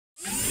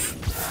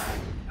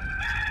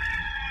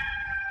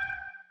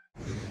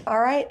All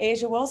right,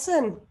 Asia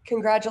Wilson,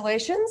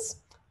 congratulations.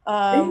 We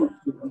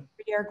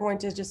are going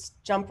to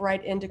just jump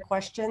right into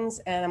questions,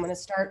 and I'm going to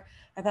start.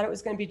 I thought it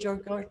was going to be Joe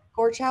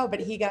Gorchow, but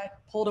he got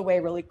pulled away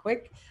really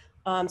quick.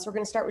 So we're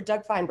going to start with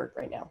Doug Feinberg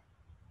right now.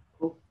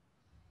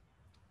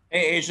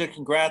 Hey, Asia,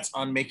 congrats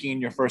on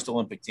making your first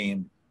Olympic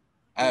team.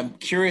 I'm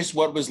curious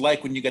what it was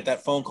like when you get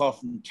that phone call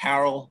from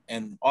Carol,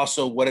 and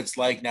also what it's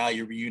like now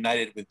you're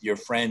reunited with your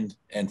friend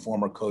and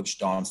former coach,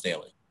 Dawn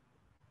Staley.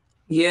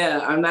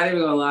 Yeah, I'm not even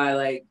gonna lie.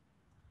 Like,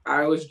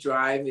 I was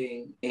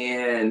driving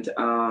and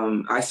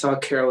I saw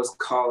Carol was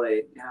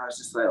calling, and I was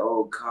just like,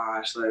 oh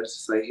gosh, like, I was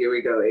just like, here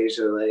we go,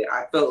 Asia. Like,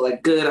 I felt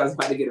like good. I was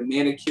about to get a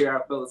manicure.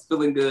 I was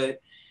feeling good.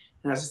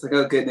 And I was just like,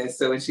 oh goodness.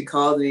 So when she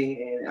called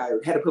me, and I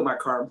had to put my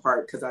car in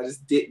park because I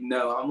just didn't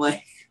know. I'm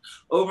like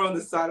over on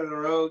the side of the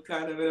road,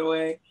 kind of in a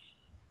way.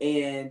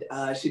 And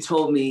she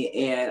told me,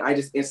 and I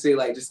just instantly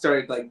like just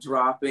started like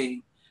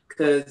dropping,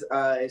 because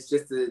it's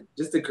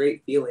just a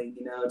great feeling,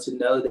 you know, to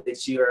know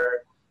that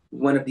you're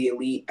one of the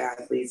elite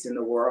athletes in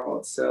the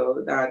world.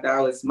 So that's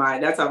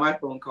how my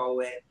phone call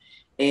went.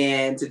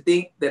 And to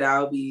think that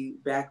I'll be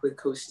back with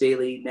Coach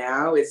Staley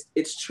now,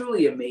 it's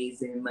truly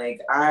amazing.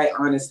 Like, I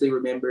honestly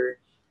remember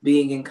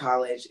being in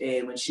college,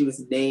 and when she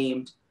was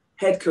named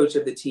head coach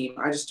of the team,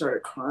 I just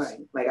started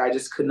crying. Like, I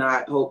just could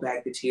not hold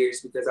back the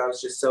tears because I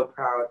was just so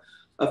proud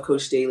of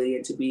Coach Staley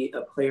and to be a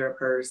player of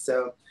hers.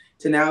 So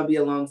to now be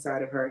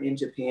alongside of her in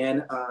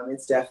Japan,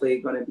 it's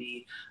definitely going to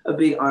be a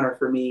big honor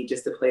for me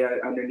just to play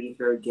underneath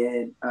her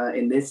again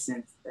in this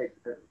sense,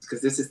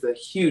 because this is the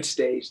huge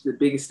stage, the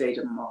biggest stage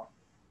of them all.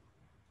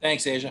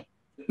 Thanks, Asia.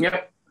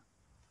 Yep.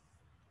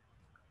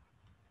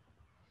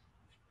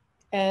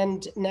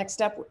 And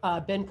next up,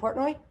 Ben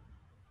Portnoy.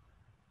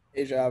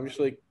 Asia,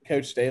 obviously,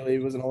 Coach Staley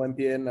was an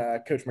Olympian.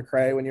 Coach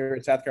McCray, when you were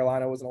at South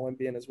Carolina, was an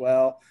Olympian as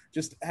well.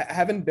 Just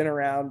having been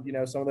around, you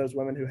know, some of those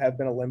women who have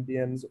been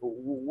Olympians,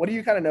 what do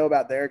you kind of know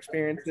about their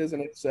experiences?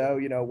 And if so,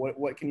 you know,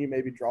 what can you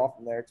maybe draw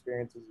from their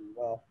experiences as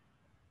well?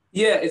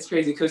 Yeah, it's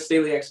crazy. Coach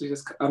Staley actually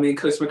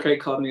Coach McCray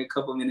called me a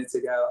couple minutes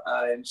ago,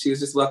 and she was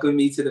just welcoming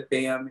me to the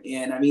fam.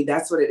 And I mean,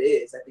 that's what it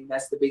is. I think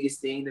that's the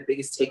biggest thing, the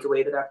biggest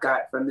takeaway that I've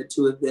got from the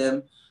two of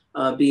them.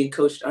 Being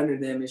coached under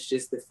them is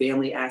just the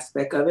family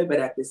aspect of it,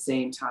 but at the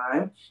same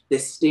time, the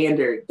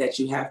standard that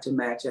you have to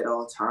match at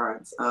all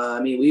times. I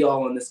mean, we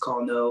all on this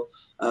call know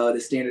the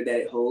standard that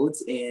it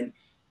holds, and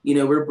you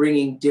know, we're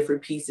bringing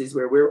different pieces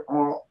where we're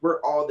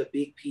all the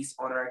big piece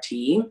on our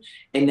team,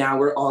 and now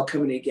we're all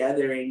coming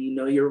together, and you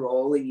know your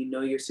role and you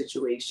know your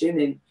situation,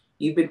 and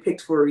you've been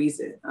picked for a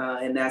reason,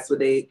 and that's what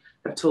they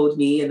have told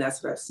me, and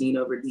that's what I've seen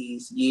over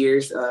these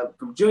years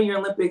from Junior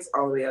Olympics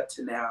all the way up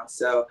to now.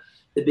 So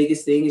the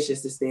biggest thing is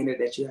just the standard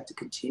that you have to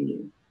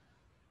continue.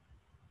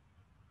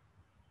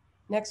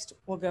 Next,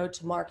 we'll go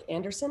to Mark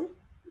Anderson.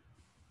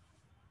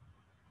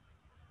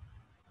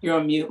 You're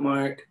on mute,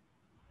 Mark.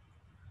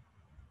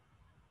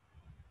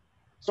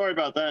 Sorry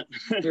about that.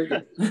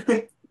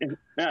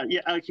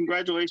 Yeah.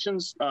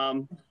 Congratulations.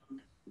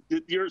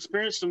 Your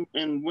experience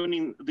in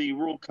winning the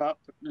World Cup,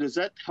 does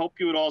that help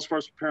you at all as far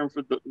as preparing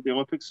for the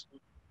Olympics?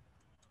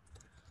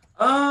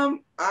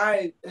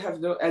 I have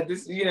no, at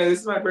this, you know, this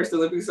is my first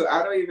Olympics, so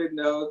I don't even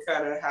know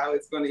kind of how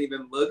it's going to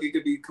even look. It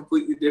could be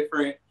completely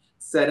different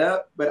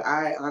setup, but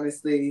I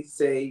honestly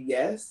say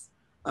yes,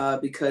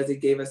 because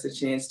it gave us a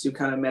chance to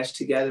kind of mesh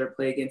together,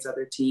 play against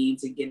other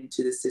teams, and get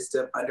into the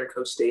system under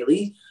Coach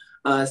Staley.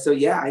 So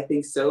yeah, I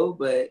think so,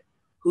 but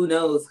who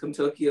knows? Come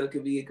Tokyo, it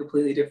could be a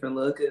completely different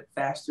look, a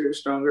faster,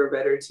 stronger,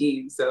 better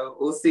team. So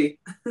we'll see.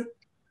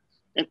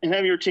 And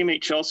having your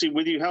teammate Chelsea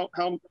with you, how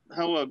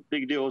a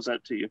big deal is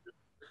that to you?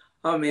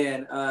 Oh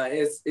man,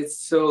 it's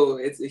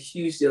a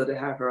huge deal to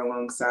have her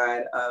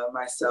alongside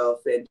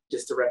myself, and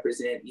just to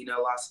represent, you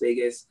know, Las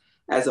Vegas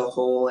as a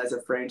whole, as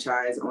a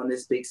franchise on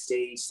this big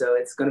stage. So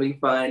it's going to be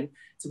fun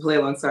to play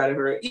alongside of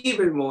her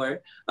even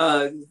more.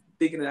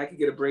 Thinking that I could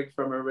get a break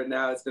from her, but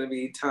now it's going to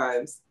be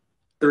times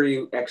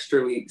 3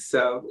 extra weeks.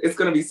 So it's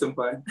going to be some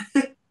fun.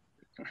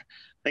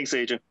 Thanks,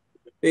 Asia.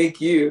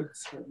 Thank you.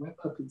 Sorry, my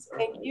puppies are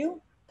Thank you.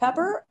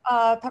 Pepper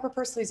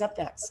Pursley's up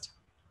next.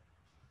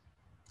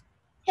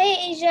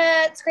 Hey,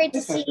 Asia, it's great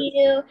to see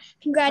you.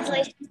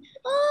 Congratulations.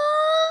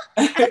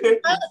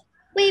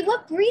 Wait,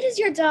 what breed is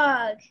your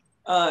dog?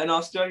 An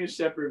Australian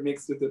Shepherd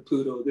mixed with a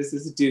poodle. This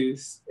is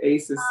Deuce.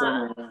 Ace is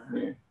somewhere around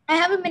here. I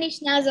have a mini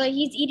schnauzer.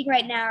 He's eating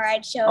right now, or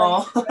I'd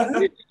show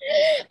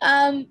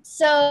him.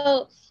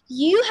 So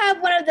you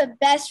have one of the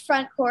best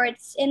front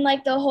courts in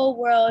like the whole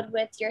world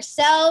with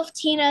yourself,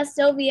 Tina,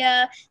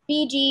 Sylvia,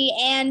 BG,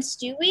 and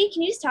Stewie.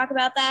 Can you just talk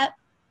about that?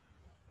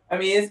 I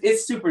mean,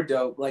 it's super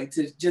dope. Like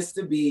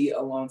to be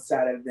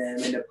alongside of them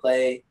and to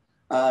play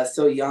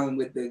so young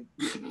with the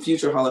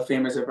future Hall of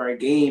Famers of our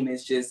game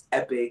is just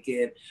epic.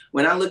 And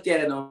when I look at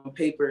it on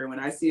paper, when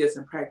I see us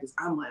in practice,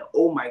 I'm like,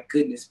 oh my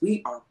goodness,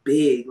 we are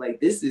big. Like,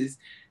 this is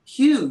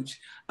huge.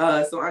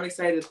 So I'm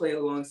excited to play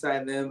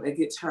alongside them. I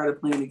get tired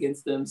of playing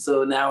against them.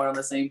 So now we're on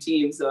the same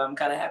team. So I'm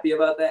kind of happy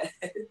about that.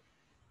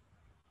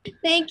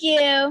 Thank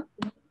you.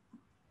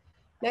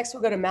 Next,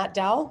 we'll go to Matt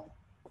Dowell.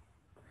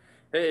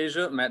 Hey,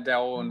 Asia, Matt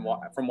Dowell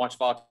from Watch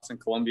Fox in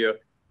Columbia.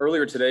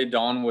 Earlier today,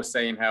 Dawn was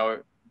saying how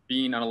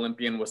being an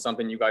Olympian was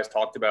something you guys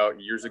talked about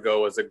years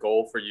ago as a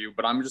goal for you.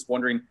 But I'm just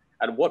wondering,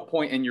 at what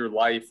point in your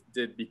life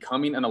did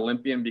becoming an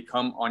Olympian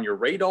become on your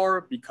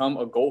radar, become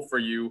a goal for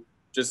you,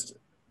 just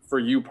for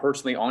you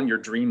personally on your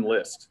dream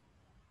list?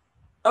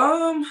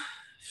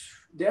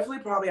 Definitely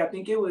probably, I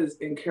think it was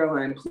in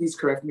Carolina, please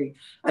correct me.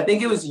 I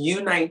think it was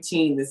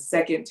U19 the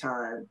second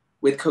time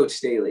with Coach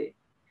Staley.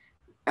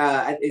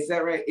 Is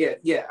that right?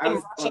 Yeah, I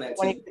was on that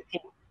team.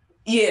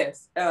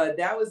 Yes,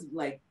 that was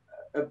like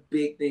a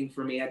big thing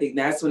for me. I think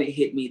that's when it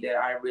hit me that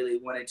I really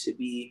wanted to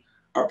be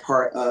a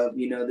part of,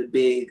 the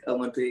big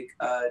Olympic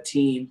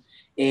team.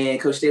 And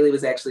Coach Staley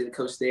was actually the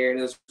coach there. And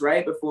it was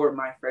right before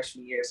my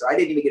freshman year. So I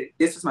didn't even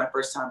this was my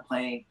first time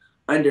playing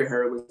under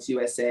her with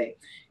USA.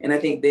 And I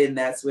think then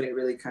that's when it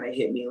really kind of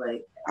hit me,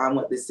 like, I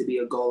want this to be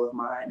a goal of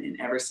mine.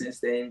 And ever since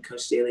then,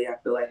 Coach Staley, I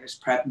feel like, has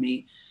prepped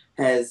me,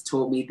 has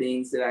told me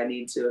things that I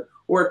need to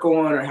work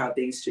on or how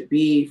things should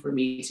be for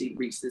me to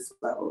reach this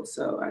level.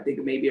 So I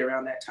think maybe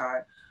around that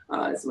time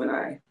is when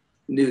I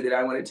knew that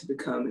I wanted to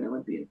become an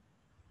Olympian.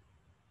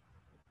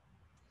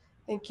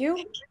 Thank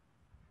you.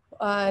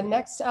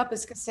 Next up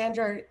is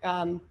Cassandra.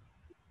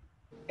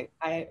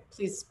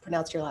 Please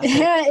pronounce your last name.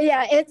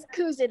 Yeah, it's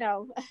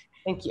Cousineau.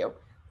 Thank you.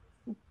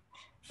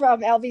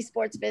 From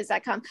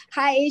lvsportsbiz.com.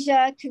 Hi,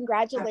 Asia.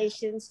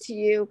 Congratulations to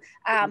you.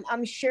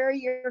 I'm sure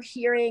you're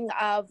hearing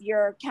of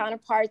your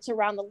counterparts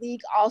around the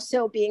league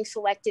also being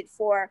selected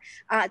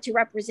to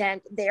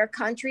represent their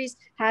countries.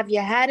 Have you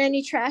had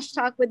any trash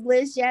talk with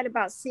Liz yet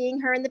about seeing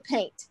her in the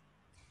paint?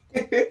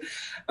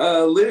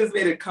 Liz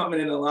made a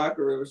comment in the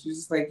locker room. She was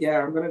just like, yeah,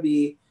 I'm going to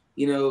be,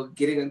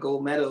 getting a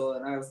gold medal.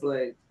 And I was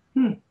like,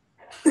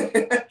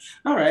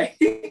 all right.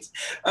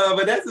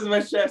 But that's as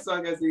much trash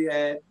talk as we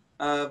had.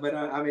 But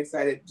I'm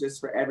excited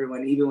just for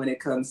everyone, even when it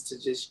comes to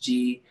just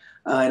G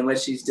and what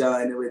she's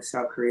done with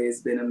South Korea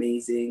has been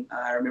amazing.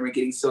 I remember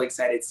getting so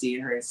excited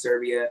seeing her in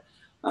Serbia,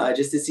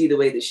 just to see the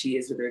way that she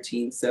is with her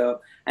team. So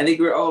I think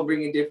we're all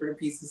bringing different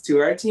pieces to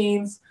our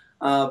teams.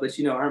 But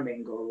our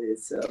main goal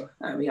is, so,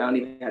 I don't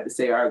even have to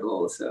say our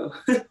goal. So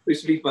it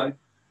should be fun.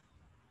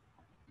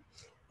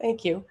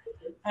 Thank you.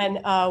 And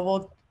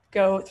we'll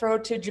throw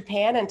to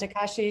Japan and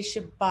Takashi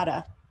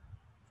Shibata.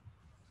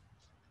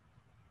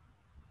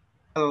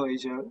 Hello,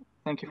 Asia.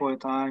 Thank you for your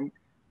time,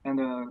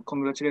 and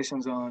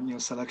congratulations on your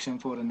selection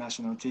for the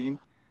national team.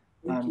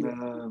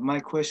 My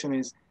question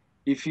is,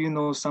 if you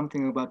know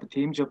something about the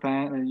team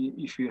Japan, and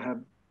if you have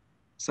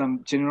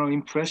some general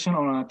impression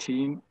on our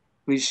team,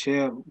 please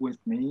share with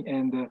me.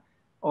 And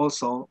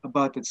also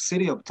about the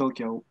city of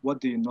Tokyo, what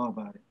do you know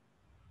about it?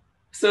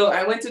 So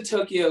I went to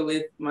Tokyo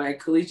with my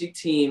collegiate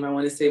team, I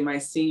want to say my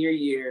senior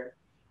year.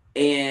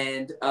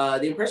 And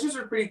the impressions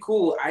were pretty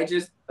cool.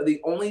 The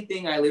only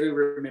thing I literally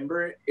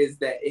remember is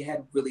that it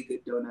had really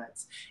good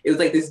donuts. It was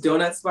like this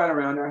donut spot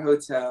around our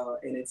hotel,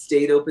 and it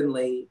stayed open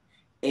late.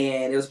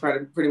 And it was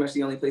pretty much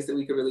the only place that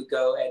we could really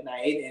go at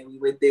night. And we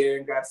went there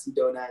and grabbed some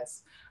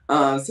donuts.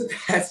 So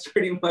that's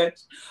pretty much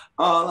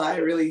all I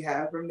really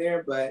have from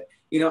there. But,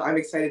 I'm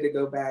excited to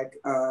go back.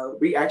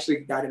 We actually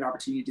got an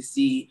opportunity to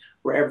see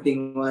where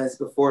everything was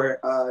before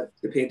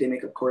the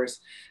pandemic, of course.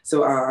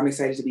 So I'm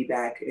excited to be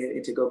back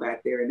and to go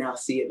back there and now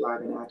see it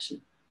live in action.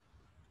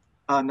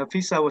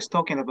 Nafisa was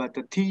talking about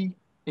the tea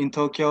in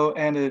Tokyo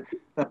and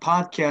the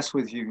podcast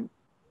with you.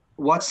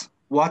 What's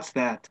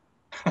that?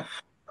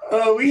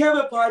 We have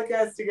a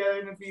podcast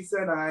together,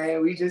 Nafisa and I,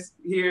 and we just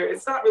hear,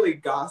 it's not really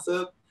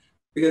gossip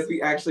because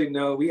we actually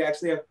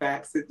have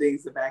facts and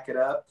things to back it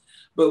up,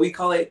 but we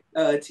call it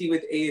Tea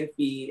with A and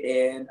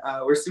Fee, and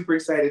we're super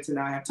excited to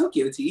now have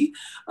Tokyo Tea,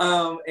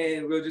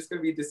 and we're just going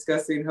to be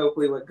discussing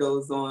hopefully what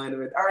goes on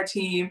with our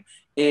team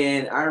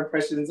and our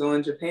impressions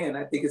on Japan.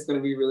 I think it's going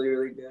to be really,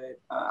 really good.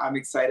 I'm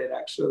excited,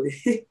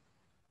 actually.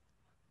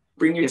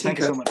 Bring your tea. Thank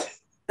you so much.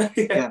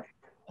 Yeah.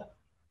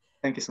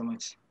 Thank you so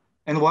much.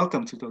 And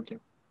welcome to Tokyo.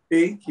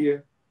 Thank you.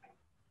 And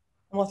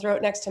we'll throw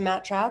it next to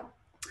Matt Trapp.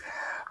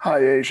 Hi,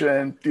 Asia.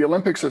 And the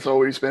Olympics has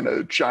always been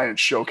a giant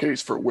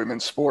showcase for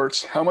women's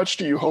sports. How much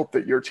do you hope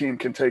that your team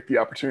can take the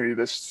opportunity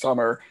this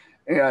summer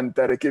and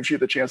that it gives you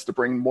the chance to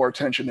bring more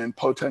attention and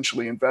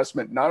potentially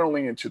investment, not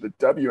only into the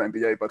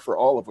WNBA, but for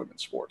all of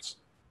women's sports?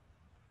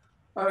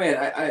 Oh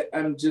man,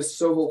 I'm just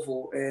so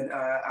hopeful, and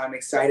I'm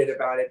excited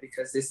about it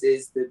because this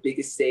is the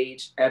biggest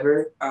stage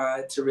ever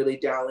to really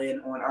dial in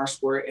on our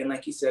sport, and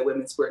like you said,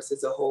 women's sports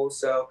as a whole.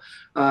 So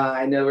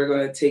I know we're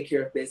going to take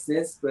care of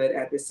business, but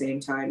at the same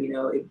time,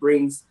 it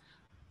brings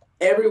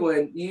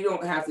everyone. You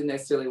don't have to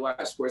necessarily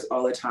watch sports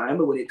all the time,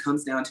 but when it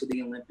comes down to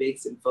the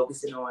Olympics and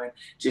focusing on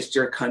just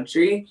your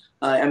country,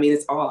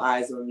 it's all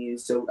eyes on you.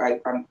 So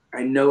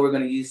I know we're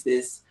going to use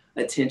this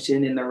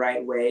attention in the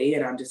right way,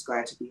 and I'm just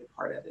glad to be a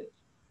part of it.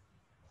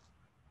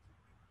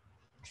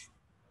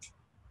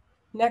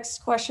 Next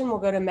question will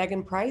go to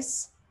Megan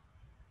Price.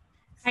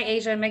 Hi,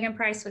 Asia. Megan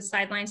Price with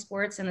Sideline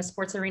Sports and the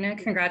Sports Arena.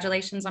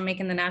 Congratulations on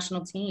making the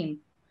national team.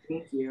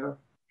 Thank you.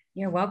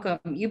 You're welcome.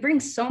 You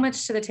bring so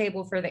much to the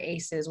table for the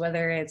Aces,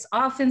 whether it's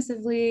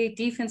offensively,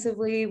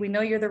 defensively. We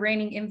know you're the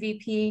reigning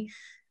MVP.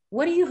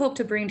 What do you hope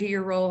to bring to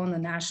your role on the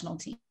national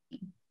team?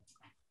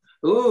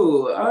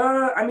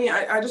 I mean,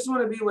 I just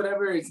want to be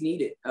whatever is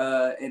needed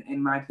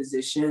in my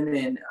position.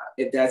 And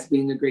if that's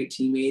being a great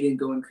teammate and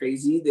going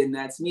crazy, then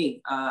that's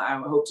me.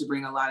 I hope to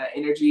bring a lot of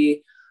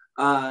energy.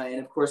 And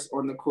of course,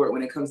 on the court,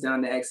 when it comes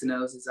down to X and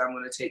O's, is I'm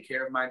going to take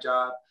care of my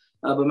job.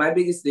 But my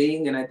biggest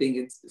thing, and I think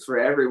it's for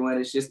everyone,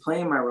 is just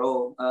playing my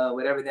role,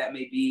 whatever that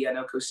may be. I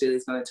know Coach Staley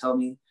is going to tell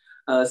me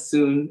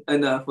soon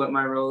enough what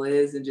my role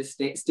is, and just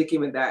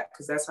sticking with that,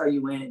 because that's how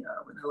you win.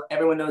 When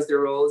everyone knows their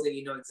roles and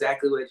you know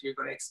exactly what you're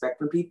going to expect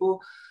from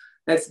people,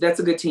 that's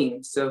a good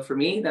team. So for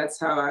me, that's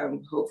how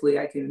hopefully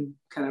I can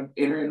kind of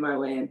enter in my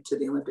way into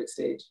the Olympic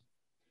stage.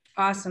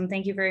 Awesome.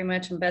 Thank you very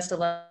much, and best of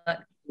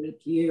luck. Thank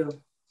you.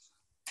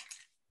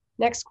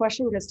 Next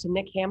question goes to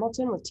Nick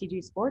Hamilton with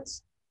TG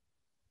Sports.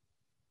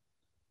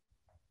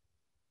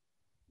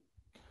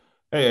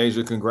 Hey,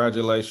 A'ja,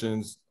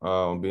 congratulations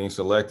on being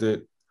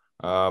selected.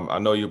 I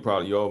know you're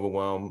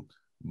overwhelmed,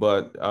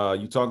 but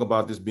you talk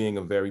about this being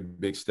a very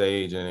big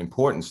stage and an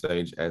important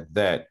stage at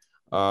that.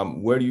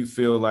 Where do you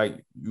feel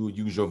like you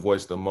use your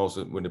voice the most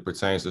when it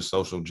pertains to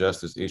social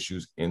justice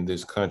issues in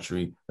this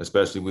country,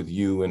 especially with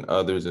you and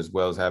others, as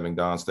well as having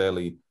Dawn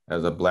Staley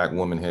as a Black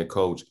woman head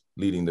coach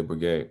leading the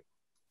brigade?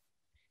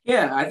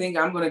 Yeah, I think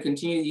I'm going to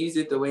continue to use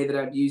it the way that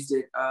I've used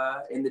it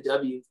in the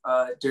W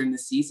during the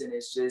season.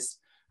 It's just,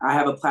 I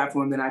have a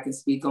platform that I can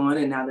speak on,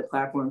 and now the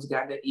platform's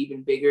gotten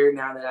even bigger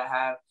now that I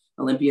have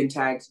Olympian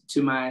tagged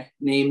to my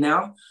name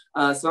now.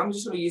 So I'm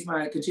just going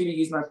to continue to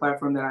use my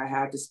platform that I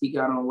have to speak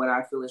out on what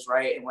I feel is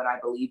right and what I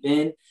believe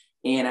in.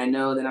 And I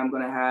know that I'm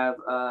going to have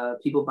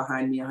people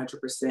behind me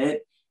 100%,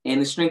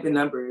 and the strength in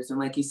numbers. And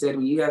like you said,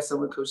 when you have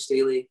someone, Coach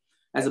Staley,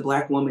 as a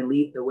Black woman,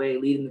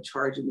 leading the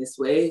charge in this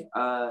way,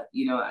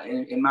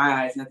 in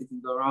my eyes, nothing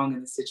can go wrong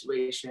in this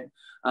situation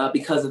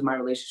because of my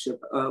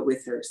relationship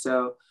with her.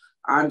 So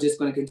I'm just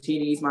going to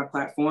continue to use my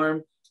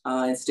platform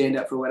and stand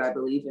up for what I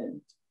believe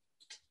in.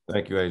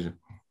 Thank you, A'ja.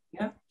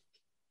 Yeah.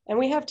 And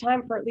we have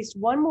time for at least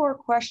one more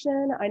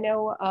question. I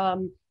know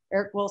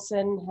Eric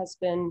Wilson has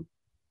been,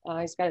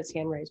 he's got his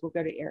hand raised. We'll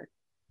go to Eric.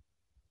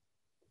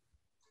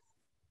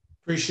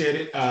 Appreciate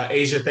it.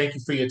 A'ja, thank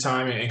you for your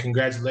time and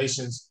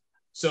congratulations.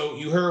 So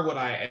you heard what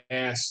I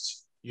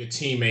asked your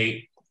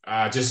teammate,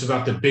 just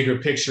about the bigger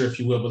picture, if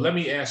you will, but let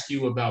me ask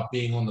you about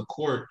being on the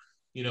court.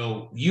 You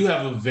know, you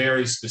have a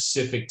very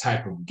specific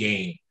type of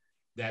game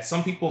that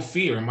some people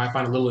fear and might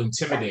find a little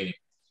intimidating.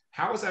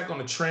 How is that going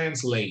to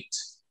translate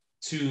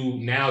to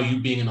now you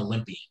being an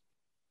Olympian?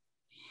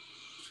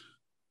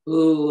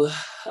 Oh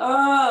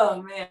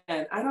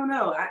man, I don't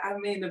know. I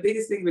mean, the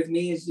biggest thing with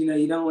me is,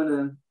 you don't want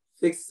to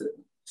fix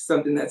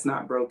something that's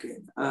not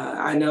broken.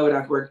 I know what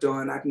I've worked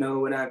on. I know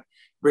what I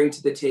bring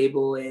to the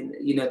table, and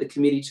the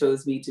committee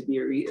chose me to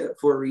be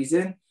for a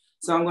reason.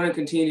 So I'm going to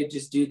continue to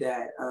just do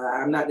that.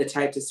 I'm not the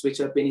type to switch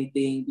up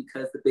anything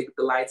because the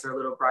lights are a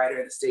little brighter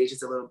and the stage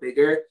is a little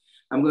bigger.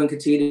 I'm going to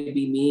continue to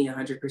be me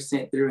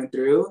 100% through and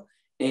through.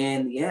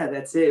 And yeah,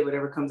 that's it.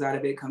 Whatever comes out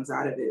of it, comes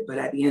out of it. But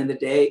at the end of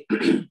the day,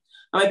 I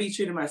might be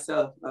true to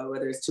myself,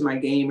 whether it's to my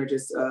game or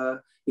just,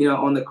 off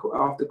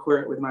the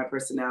court with my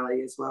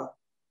personality as well.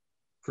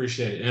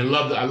 Appreciate it. And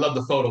I love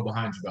the photo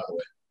behind you, by the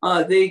way.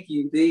 Oh, thank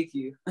you. Thank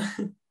you.